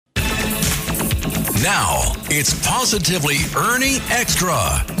Now, it's Positively Ernie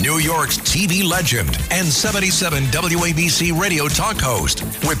Extra, New York's TV legend and 77 WABC radio talk host,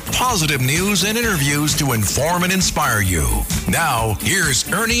 with positive news and interviews to inform and inspire you. Now, here's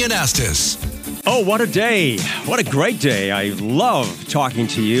Ernie Anastas. Oh, what a day. What a great day. I love talking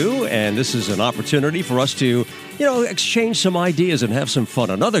to you, and this is an opportunity for us to, exchange some ideas and have some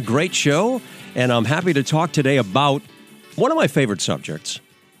fun. Another great show, and I'm happy to talk today about one of my favorite subjects,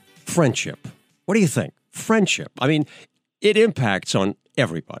 friendship. What do you think? Friendship. I mean, it impacts on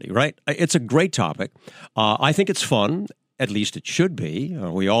everybody, right? It's a great topic. I think it's fun. At least it should be.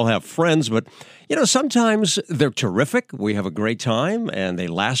 We all have friends, but, sometimes they're terrific. We have a great time, and they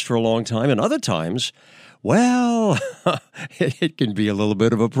last for a long time. And other times, well, it can be a little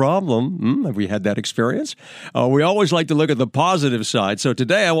bit of a problem. Have we had that experience? We always like to look at the positive side. So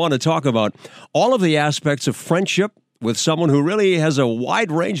today I want to talk about all of the aspects of friendship with someone who really has a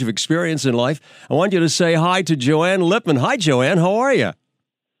wide range of experience in life. I want you to say hi to Joanne Lippman. Hi, Joanne. How are you?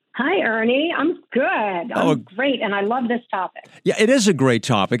 Hi, Ernie. I'm good. I'm great, and I love this topic. Yeah, it is a great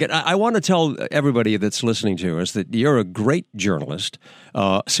topic. And I want to tell everybody that's listening to us that you're a great journalist,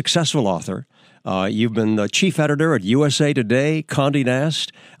 successful author. You've been the chief editor at USA Today, Condé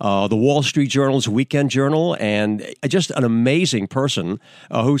Nast, the Wall Street Journal's Weekend Journal, and just an amazing person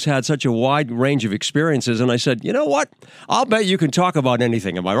who's had such a wide range of experiences. And I said, you know what? I'll bet you can talk about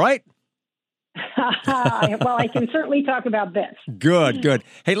anything. Am I right? Well, I can certainly talk about this. Good.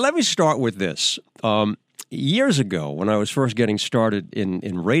 Hey, let me start with this. Years ago, when I was first getting started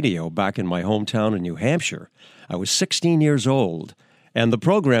in radio back in my hometown in New Hampshire, I was 16 years old. And the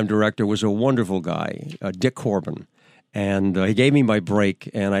program director was a wonderful guy, Dick Corbin. And he gave me my break,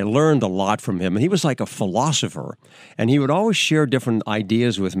 and I learned a lot from him. And he was like a philosopher. And he would always share different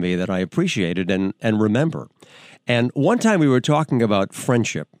ideas with me that I appreciated and remember. And one time we were talking about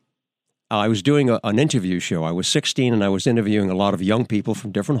friendship. I was doing an interview show. I was 16, and I was interviewing a lot of young people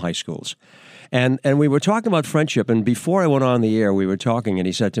from different high schools. And we were talking about friendship. And before I went on the air, we were talking, and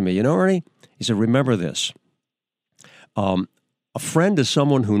he said to me, Ernie, he said, remember this. A friend is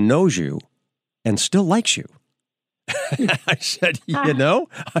someone who knows you and still likes you. I said,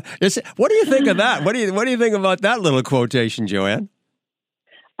 what do you think of that? What do you think about that little quotation, Joanne?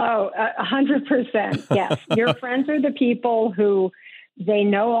 Oh, 100%. Yes. Your friends are the people who they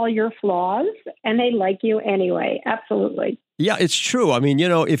know all your flaws and they like you anyway. Absolutely. Yeah, it's true. I mean,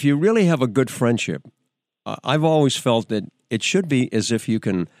 if you really have a good friendship, I've always felt that it should be as if you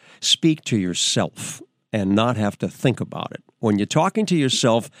can speak to yourself and not have to think about it. When you're talking to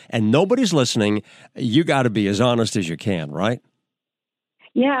yourself and nobody's listening, you got to be as honest as you can, right?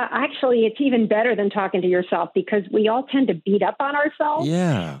 Yeah, actually, it's even better than talking to yourself because we all tend to beat up on ourselves.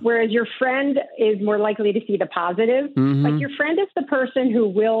 Yeah. Whereas your friend is more likely to see the positive. Mm-hmm. Like your friend is the person who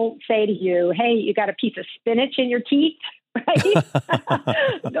will say to you, hey, you got a piece of spinach in your teeth. Right?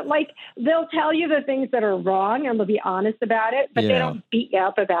 Like they'll tell you the things that are wrong and they'll be honest about it, but they don't beat you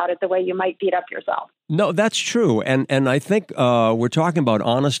up about it the way you might beat up yourself. No, that's true. And I think we're talking about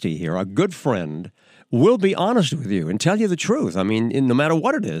honesty here. A good friend will be honest with you and tell you the truth. I mean, no matter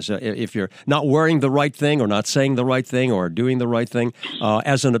what it is, if you're not wearing the right thing or not saying the right thing or doing the right thing,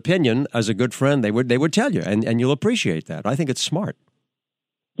 as an opinion, as a good friend, they would tell you, and you'll appreciate that. I think it's smart.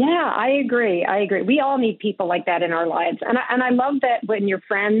 Yeah, I agree. We all need people like that in our lives. And I love that when your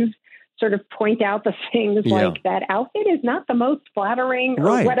friends sort of point out the things like that outfit is not the most flattering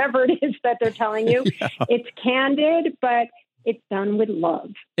or whatever it is that they're telling you. It's candid, but it's done with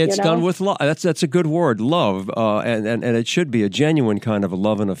love. It's done with love. That's a good word, love. And it should be a genuine kind of a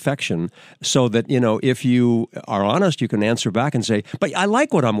love and affection so that, if you are honest, you can answer back and say, but I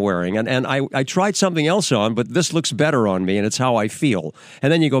like what I'm wearing. And I tried something else on, but this looks better on me and it's how I feel.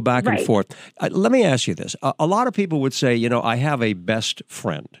 And then you go back and forth. Let me ask you this. A lot of people would say, I have a best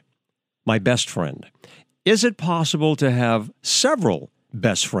friend, my best friend. Is it possible to have several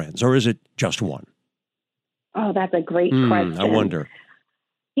best friends or is it just one? Oh, that's a great question. I wonder.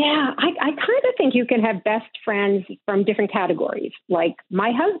 Yeah, I kind of think you can have best friends from different categories. Like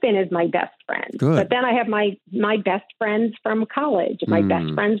my husband is my best friend, but then I have my best friends from college, my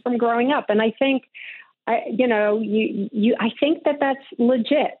best friends from growing up, and I think, I think that's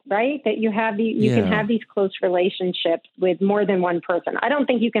legit, right? That you have you can have these close relationships with more than one person. I don't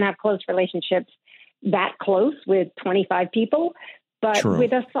think you can have close relationships that close with 25 people. But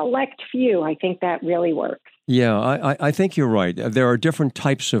with a select few, I think that really works. Yeah, I think you're right. There are different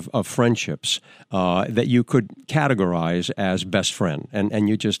types of friendships that you could categorize as best friend, and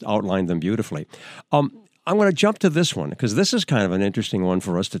you just outlined them beautifully. I'm going to jump to this one, because this is kind of an interesting one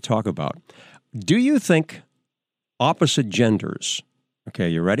for us to talk about. Do you think opposite genders Okay,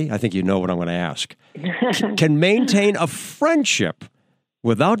 you ready? I think you know what I'm going to ask. Can maintain a friendship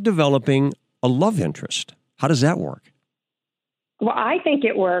without developing a love interest. How does that work? Well, I think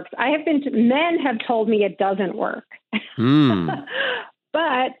it works. Men have told me it doesn't work.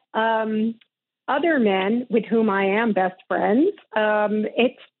 But other men with whom I am best friends,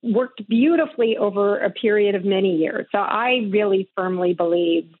 it's worked beautifully over a period of many years. So I really firmly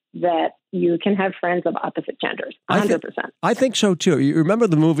believe that you can have friends of opposite genders, 100%. I think so, too. You remember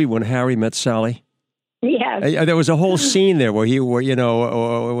the movie When Harry Met Sally? Yes. There was a whole scene there where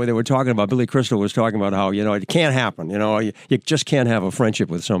where they were talking about, Billy Crystal was talking about how, it can't happen. You just can't have a friendship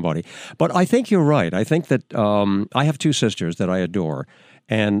with somebody. But I think you're right. I think that I have two sisters that I adore.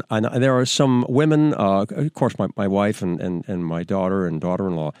 And there are some women, of course, my wife and my daughter and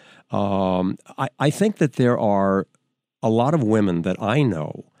daughter-in-law. I think that there are a lot of women that I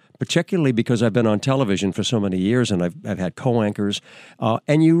know, particularly because I've been on television for so many years and I've had co-anchors,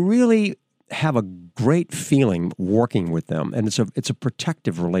 and you really have a great feeling working with them, and it's a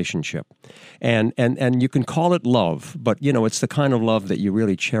protective relationship, and you can call it love, but it's the kind of love that you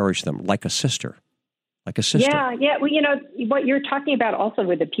really cherish them, like a sister. Yeah. Well, what you're talking about also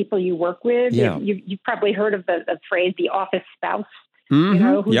with the people you work with. Yeah. You've probably heard of the phrase "the office spouse."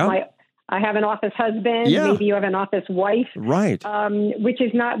 Mm-hmm. I have an office husband. Yeah. Maybe you have an office wife. Right. Which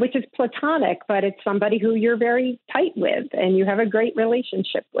is platonic, but it's somebody who you're very tight with and you have a great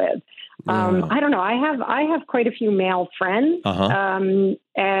relationship with. I don't know. I have quite a few male friends. Uh-huh.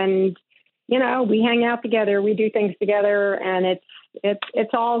 And we hang out together, we do things together, and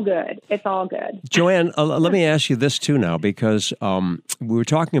it's all good. It's all good. Joanne, let me ask you this too now, because we were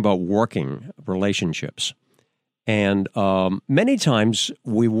talking about working relationships. And many times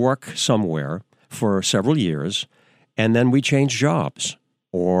we work somewhere for several years, and then we change jobs,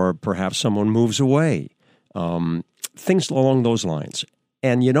 or perhaps someone moves away, things along those lines.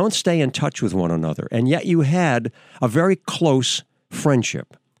 And you don't stay in touch with one another, and yet you had a very close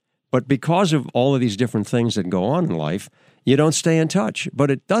friendship. But because of all of these different things that go on in life, you don't stay in touch. But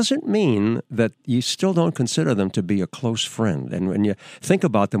it doesn't mean that you still don't consider them to be a close friend. And when you think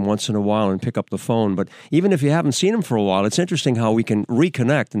about them once in a while and pick up the phone, but even if you haven't seen them for a while, it's interesting how we can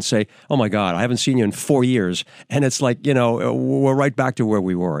reconnect and say, oh my God, I haven't seen you in 4 years. And it's like, we're right back to where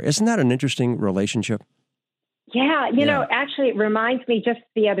we were. Isn't that an interesting relationship? Yeah. Actually, it reminds me, just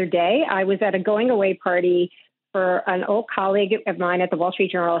the other day, I was at a going away party for an old colleague of mine at the Wall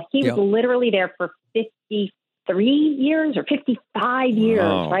Street Journal. He was literally there for 53 years or 55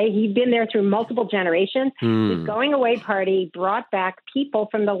 years, right? He'd been there through multiple generations. His going away party brought back people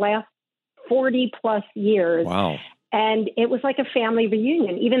from the last 40 plus years. Wow. And it was like a family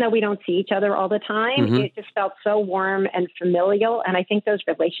reunion. Even though we don't see each other all the time, it just felt so warm and familial. And I think those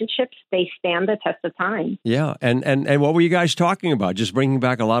relationships, they stand the test of time. Yeah. And what were you guys talking about? Just bringing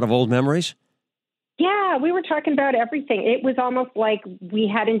back a lot of old memories? Yeah, we were talking about everything. It was almost like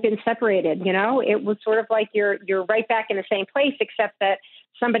we hadn't been separated, It was sort of like you're right back in the same place, except that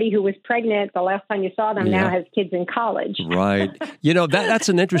somebody who was pregnant the last time you saw them now has kids in college. Right. That's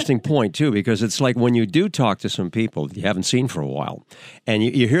an interesting point, too, because it's like when you do talk to some people you haven't seen for a while, and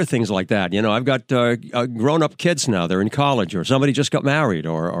you hear things like that. I've got grown-up kids now. They're in college, or somebody just got married,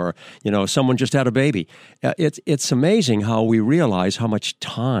 or someone just had a baby. It's amazing how we realize how much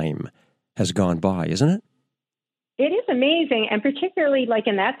time has gone by, isn't it? It is amazing. And particularly like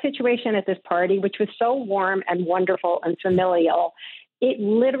in that situation at this party, which was so warm and wonderful and familial, it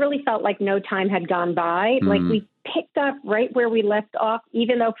literally felt like no time had gone by. Like we picked up right where we left off,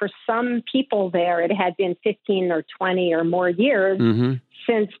 even though for some people there, it had been 15 or 20 or more years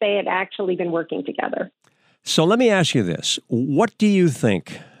since they had actually been working together. So let me ask you this. What do you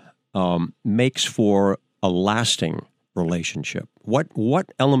think makes for a lasting relationship?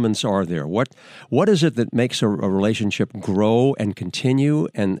 What elements are there? What is it that makes a relationship grow and continue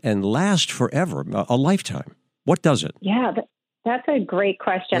and last forever, a lifetime? What does it? Yeah, that's a great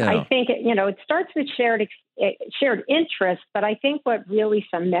question. Yeah. I think it starts with shared interests, but I think what really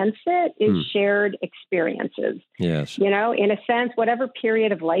cements it is shared experiences. Yes. In a sense, whatever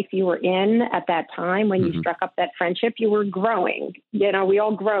period of life you were in at that time when you struck up that friendship, you were growing. We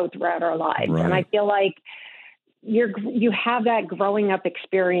all grow throughout our lives, right. And I feel like you have that growing up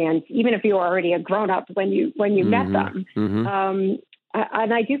experience, even if you were already a grown up when you met them.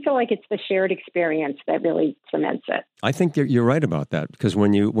 And I do feel like it's the shared experience that really cements it. I think you're right about that, because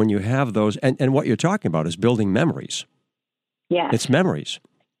when you have those, and what you're talking about is building memories. Yeah, it's memories.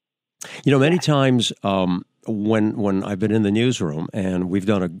 Many times when I've been in the newsroom and we've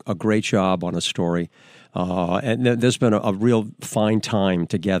done a great job on a story, and there's been a real fine time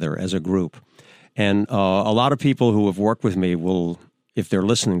together as a group. And a lot of people who have worked with me will if they're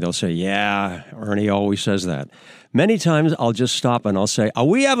listening, they'll say, yeah, Ernie always says that. Many times I'll just stop and I'll say, are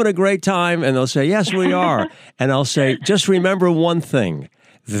we having a great time? And they'll say, yes, we are. And I'll say, just remember one thing.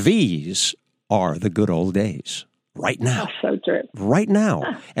 These are the good old days. Right now. So true. Right now.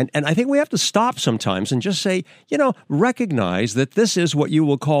 And I think we have to stop sometimes and just say, recognize that this is what you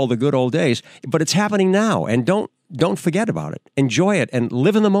will call the good old days, but it's happening now. And don't forget about it. Enjoy it and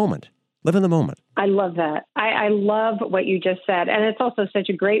live in the moment. Live in the moment. I love that. I love what you just said. And it's also such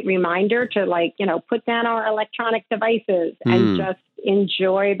a great reminder to put down our electronic devices and just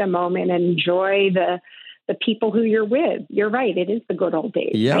enjoy the moment and enjoy the people who you're with. You're right. It is the good old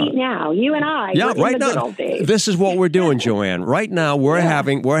days. Yeah. Right now, you and I, we're right in the now, good old days. This is what we're doing, Joanne. Right now, we're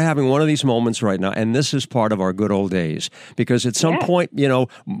having one of these moments right now, and this is part of our good old days. Because at some point,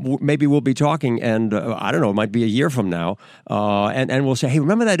 maybe we'll be talking, and I don't know, it might be a year from now, and we'll say, hey,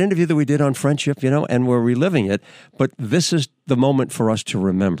 remember that interview that we did on friendship, and we're reliving it. But this is the moment for us to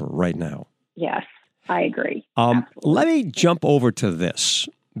remember right now. Yes, I agree. Let me jump over to this.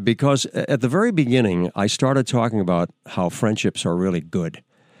 Because at the very beginning, I started talking about how friendships are really good.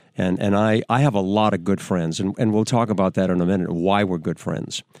 And I have a lot of good friends, and we'll talk about that in a minute, why we're good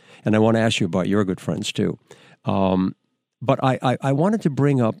friends. And I want to ask you about your good friends, too. But I wanted to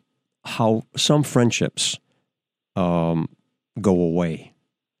bring up how some friendships go away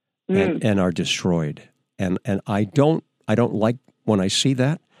and are destroyed. And I don't like when I see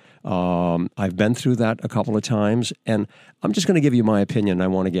that. I've been through that a couple of times, and I'm just going to give you my opinion. I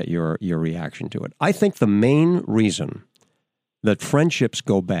want to get your reaction to it. I think the main reason that friendships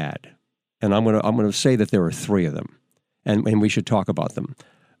go bad, and I'm going to say that there are three of them, and we should talk about them.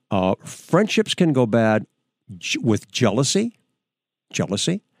 Friendships can go bad with jealousy,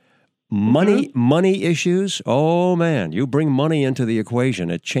 money issues. Oh man, you bring money into the equation,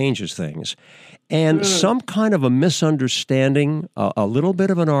 it changes things. And some kind of a misunderstanding, a little bit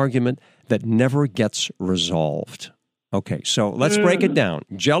of an argument that never gets resolved. Okay, so let's break it down.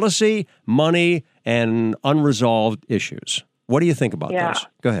 Jealousy, money, and unresolved issues. What do you think about those?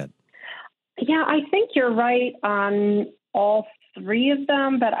 Go ahead. Yeah, I think you're right on all three of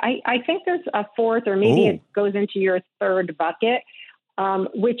them, but I think there's a fourth, or maybe it goes into your third bucket.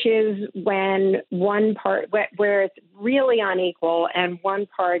 Which is when one part where it's really unequal and one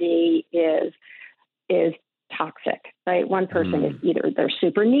party is toxic, right? One person is either they're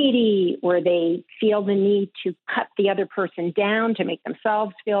super needy or they feel the need to cut the other person down to make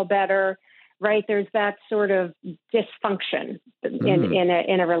themselves feel better, right? There's that sort of dysfunction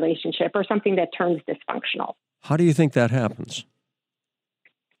in a relationship, or something that turns dysfunctional. How do you think that happens?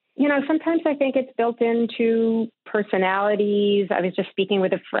 Sometimes I think it's built into personalities. I was just speaking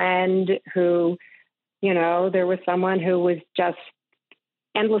with a friend who, there was someone who was just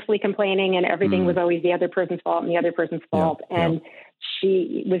endlessly complaining, and everything was always the other person's fault and the other person's fault. And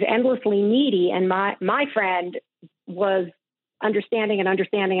she was endlessly needy. And my friend was understanding.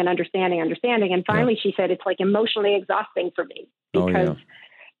 And finally she said, it's like emotionally exhausting for me because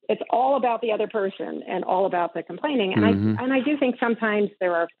it's all about the other person and all about the complaining. And I do think sometimes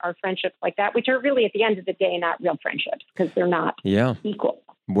there are friendships like that, which are really at the end of the day, not real friendships, because they're not equal.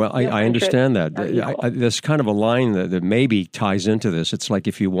 Well, I understand that. There's kind of a line that maybe ties into this. It's like,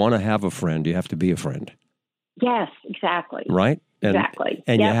 if you want to have a friend, you have to be a friend. Yes, exactly. Right? Exactly.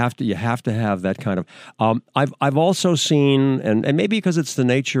 And you have to have that kind of. I've also seen, and maybe because it's the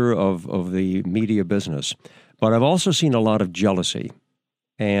nature of the media business, but I've also seen a lot of jealousy.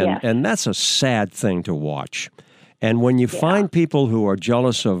 And that's a sad thing to watch. And when you find people who are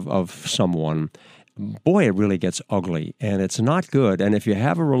jealous of someone, boy, it really gets ugly, and it's not good. And if you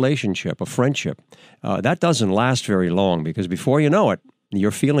have a relationship, a friendship, that doesn't last very long, because before you know it, you're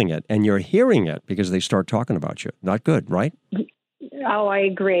feeling it and you're hearing it because they start talking about you. Not good, right? Oh, I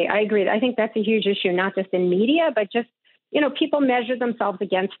agree. I think that's a huge issue, not just in media, but just, people measure themselves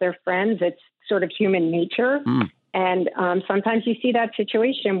against their friends. It's sort of human nature. And sometimes you see that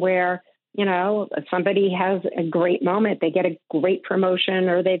situation where, somebody has a great moment, they get a great promotion,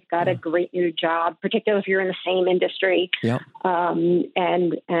 or they've got a great new job, particularly if you're in the same industry.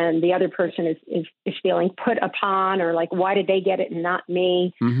 And the other person is feeling put upon, or like, why did they get it and not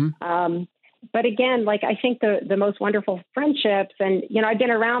me? But again, like, I think the most wonderful friendships, and, I've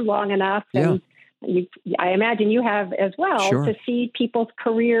been around long enough, and I imagine you have as well, to see people's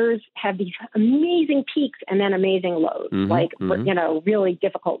careers have these amazing peaks and then amazing lows, really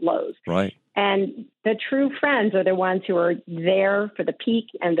difficult lows. Right. And the true friends are the ones who are there for the peak,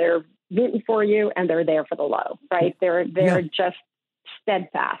 and they're rooting for you, and they're there for the low, right? They're just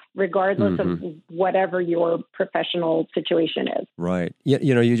steadfast, regardless of whatever your professional situation is. Right.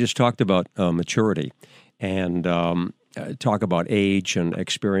 You just talked about maturity. And talk about age and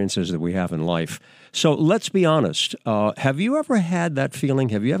experiences that we have in life. So let's be honest. Have you ever had that feeling?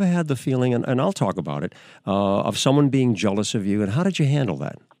 Have you ever had the feeling, and I'll talk about it, of someone being jealous of you, and how did you handle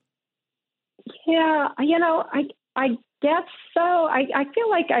that? Yeah, I guess so. I feel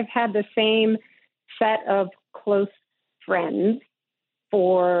like I've had the same set of close friends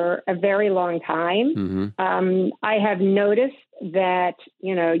for a very long time. Mm-hmm. I have noticed that,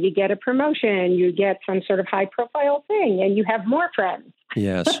 you get a promotion, you get some sort of high profile thing, and you have more friends.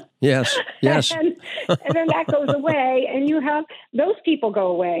 Yes. and then that goes away, and you have those people go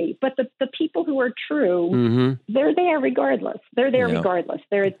away. But the people who are true, mm-hmm. they're there regardless. They're there regardless.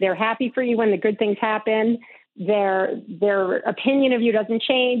 They're happy for you when the good things happen. Their opinion of you doesn't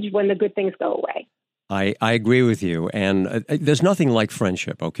change when the good things go away. I agree with you, and there's nothing like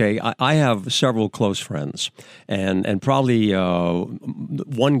friendship, okay? I have several close friends, and probably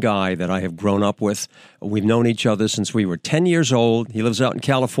one guy that I have grown up with. We've known each other since we were 10 years old. He lives out in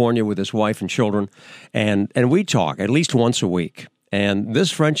California with his wife and children, and we talk at least once a week. And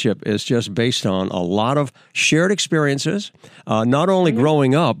this friendship is just based on a lot of shared experiences, not only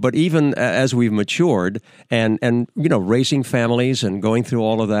growing up, but even as we've matured and raising families and going through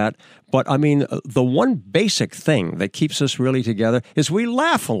all of that. But I mean, the one basic thing that keeps us really together is we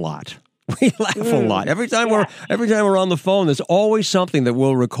laugh a lot. We laugh a lot. Every time we're on the phone, there's always something that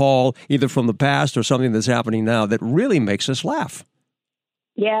we'll recall either from the past or something that's happening now that really makes us laugh.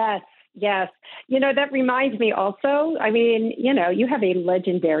 Yes. That reminds me also, I mean, you have a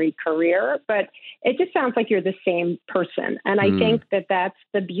legendary career, but it just sounds like you're the same person. And I think that that's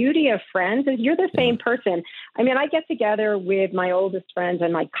the beauty of friends is you're the same person. I mean, I get together with my oldest friends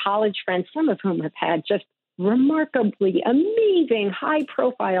and my college friends, some of whom have had just remarkably amazing, high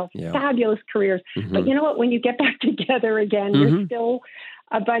profile, fabulous careers. Mm-hmm. But you know what? When you get back together again, you're still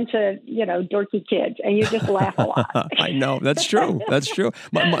a bunch of, dorky kids, and you just laugh a lot. I know. That's true. That's true.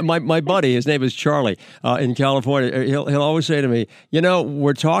 My buddy, his name is Charlie, in California, he'll always say to me,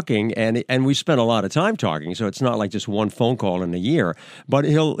 we're talking, and we spend a lot of time talking, so it's not like just one phone call in a year. But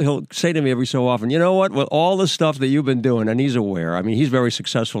he'll say to me every so often, you know what, with all the stuff that you've been doing, and he's aware, I mean, he's very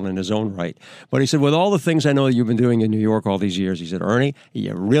successful in his own right, but he said, with all the things I know that you've been doing in New York all these years, he said, Ernie,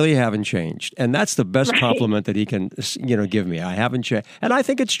 you really haven't changed. And that's the best compliment that he can, give me. I haven't changed. And I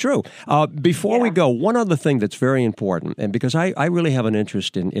think it's true. Before we go, one other thing that's very important, and because I really have an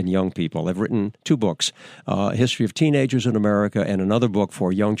interest in young people. I've written 2 books, History of Teenagers in America, and another book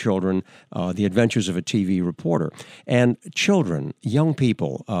for young children, The Adventures of a TV Reporter. And children, young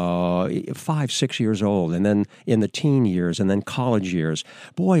people, 5, 6 years old, and then in the teen years, and then college years.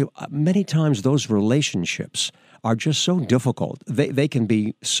 Boy, many times those relationships are just so difficult. They can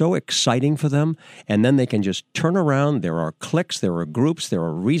be so exciting for them, and then they can just turn around. There are cliques, there are groups, there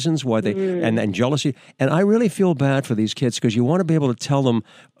are reasons why they, and jealousy. And I really feel bad for these kids because you want to be able to tell them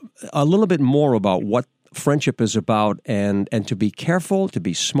a little bit more about what friendship is about and to be careful, to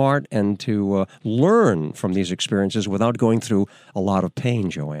be smart, and to learn from these experiences without going through a lot of pain,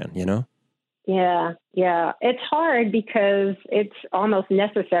 Joanne, Yeah. It's hard because it's almost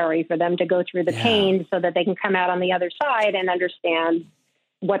necessary for them to go through the pain so that they can come out on the other side and understand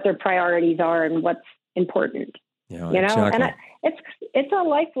what their priorities are and what's important. Exactly. And it's a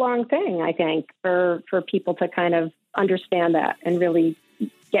lifelong thing, I think, for people to kind of understand that and really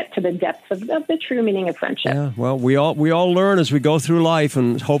get to the depths of the true meaning of friendship. Yeah, well, we all learn as we go through life,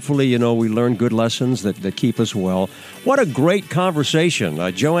 and hopefully, we learn good lessons that keep us well. What a great conversation.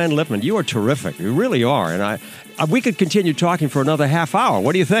 Joanne Lippman, you are terrific. You really are. And we could continue talking for another half hour.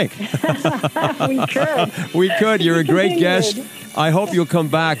 What do you think? We could. We could. You're a great guest. I hope you'll come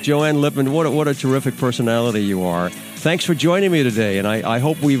back, Joanne Lippman. What a terrific personality you are. Thanks for joining me today, and I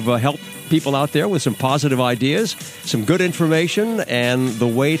hope we've helped people out there with some positive ideas, some good information, and the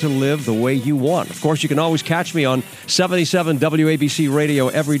way to live the way you want. Of course, you can always catch me on 77 WABC Radio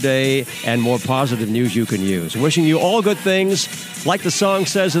every day, and more positive news you can use. Wishing you all good things. Like the song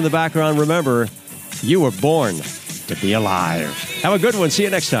says in the background, remember, you were born to be alive. Have a good one. See you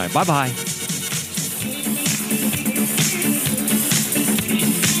next time. Bye-bye.